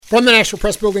From the National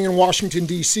Press Building in Washington,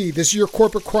 D.C., this is your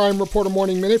Corporate Crime Reporter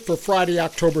Morning Minute for Friday,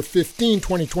 October 15,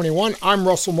 2021. I'm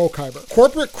Russell Mokhiber.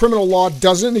 Corporate criminal law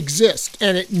doesn't exist,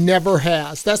 and it never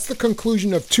has. That's the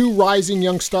conclusion of two rising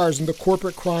young stars in the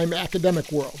corporate crime academic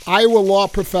world. Iowa law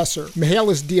professor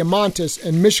Mihalis Diamantis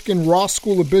and Michigan Ross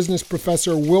School of Business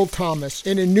professor Will Thomas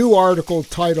in a new article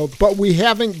titled, "But We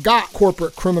Haven't Got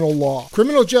Corporate Criminal Law."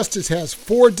 Criminal justice has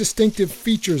four distinctive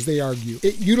features, they argue.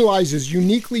 It utilizes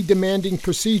uniquely demanding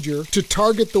procedures to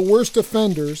target the worst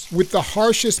offenders with the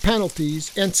harshest penalties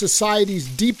and society's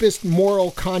deepest moral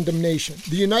condemnation.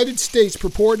 The United States'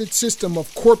 purported system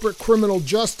of corporate criminal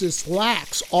justice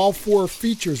lacks all four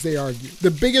features, they argue.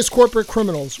 The biggest corporate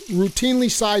criminals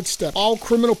routinely sidestep all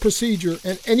criminal procedure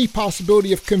and any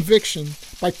possibility of conviction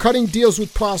by cutting deals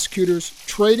with prosecutors,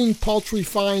 trading paltry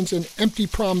fines and empty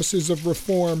promises of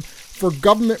reform for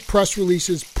government press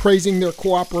releases praising their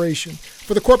cooperation.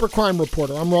 For the Corporate Crime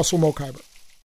Reporter, I'm Russell Mokhiber.